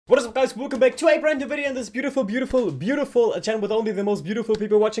What is up, guys? Welcome back to a brand new video on this beautiful channel with only the most beautiful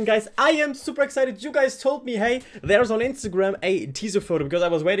people watching, guys. I am super excited. You guys told me, hey, there's on Instagram a teaser photo, because I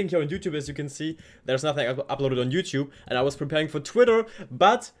was waiting here on YouTube. As you can see, there's nothing uploaded on YouTube, and I was preparing for Twitter,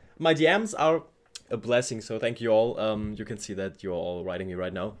 but my DMs are a blessing, so thank you all. You can see that you're all writing me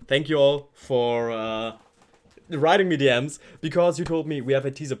right now. Thank you all for writing me DMs, because you told me we have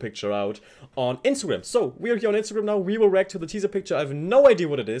a teaser picture out on Instagram. So we are here on Instagram now. We will react to the teaser picture. I have no idea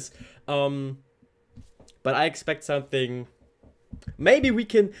what it is, but I expect something. Maybe we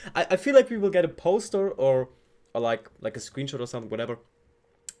can. I feel like we will get a poster or like a screenshot or something, whatever,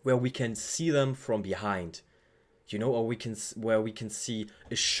 where we can see them from behind, you know, or where we can see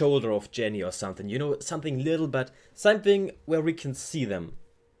a shoulder of Jenny or something, you know, something little, but something where we can see them.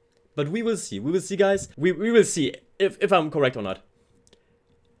 But we will see, guys. We will see if I'm correct or not.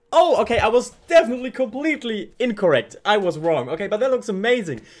 Oh, okay, I was definitely completely incorrect. I was wrong, okay, but that looks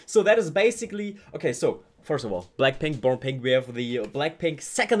amazing. So that is basically, okay, so first of all, BLACKPINK, Born Pink, we have the BLACKPINK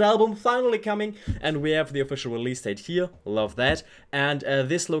second album finally coming, and we have the official release date here. Love that. And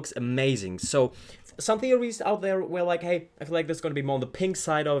this looks amazing. So something released out there where, like, hey, I feel like this is going to be more on the pink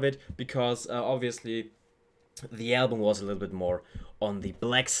side of it, because obviously the album was a little bit more on the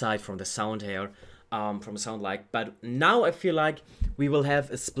black side from the sound here, from sound like. But now I feel like we will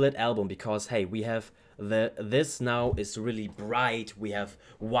have a split album, because hey, we have this now is really bright, we have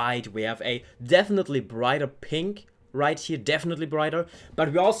white, we have a definitely brighter pink right here, definitely brighter,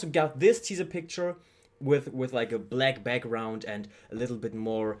 but we also got this teaser picture with like a black background and a little bit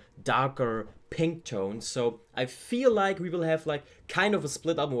more darker pink tone. So I feel like we will have like kind of a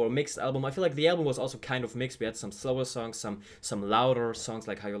split album or a mixed album. I feel like the album was also kind of mixed. We had some slower songs, some louder songs,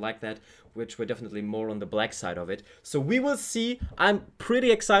 like How You Like That, which were definitely more on the black side of it. So we will see. I'm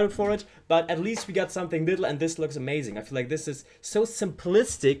pretty excited for it, but at least we got something little, and this looks amazing. I feel like this is so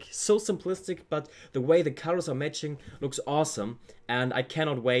simplistic, but the way the colors are matching looks awesome, and I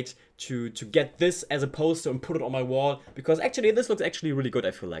cannot wait to get this as a poster and put it on my wall, because actually this looks actually really good.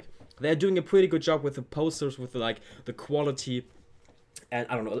 I feel like they're doing a pretty good job with the posters, with like the quality, and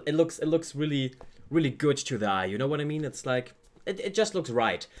I don't know, it looks really good to the eye, you know what I mean? It's like it just looks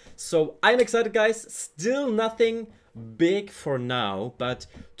right. So I'm excited, guys. Still nothing big for now, but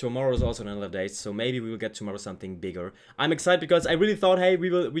tomorrow is also another day, so maybe we will get tomorrow something bigger. I'm excited because I really thought, hey, we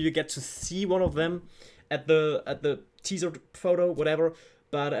will get to see one of them at the teaser photo, whatever,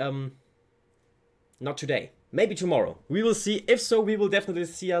 but not today. Maybe tomorrow. We will see. If so, we will definitely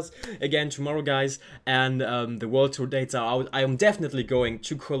see us again tomorrow, guys. And the world tour dates are out. I am definitely going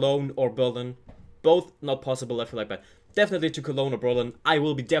to Cologne or Berlin. Both not possible, I feel like, but definitely to Cologne or Berlin. I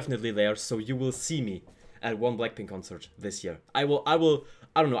will be definitely there, so you will see me at one BLACKPINK concert this year. I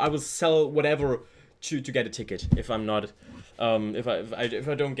don't know, I will sell whatever to get a ticket if I'm not, if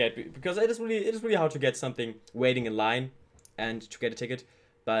I don't get, because it is really hard to get something waiting in line and to get a ticket.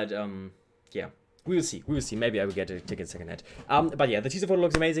 But yeah. We will see. Maybe I will get a ticket secondhand. But yeah, the teaser photo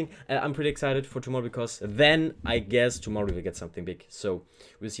looks amazing. I'm pretty excited for tomorrow, because then I guess tomorrow we will get something big. So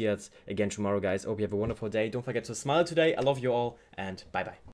we'll see us again tomorrow, guys. Hope you have a wonderful day. Don't forget to smile today. I love you all, and bye bye.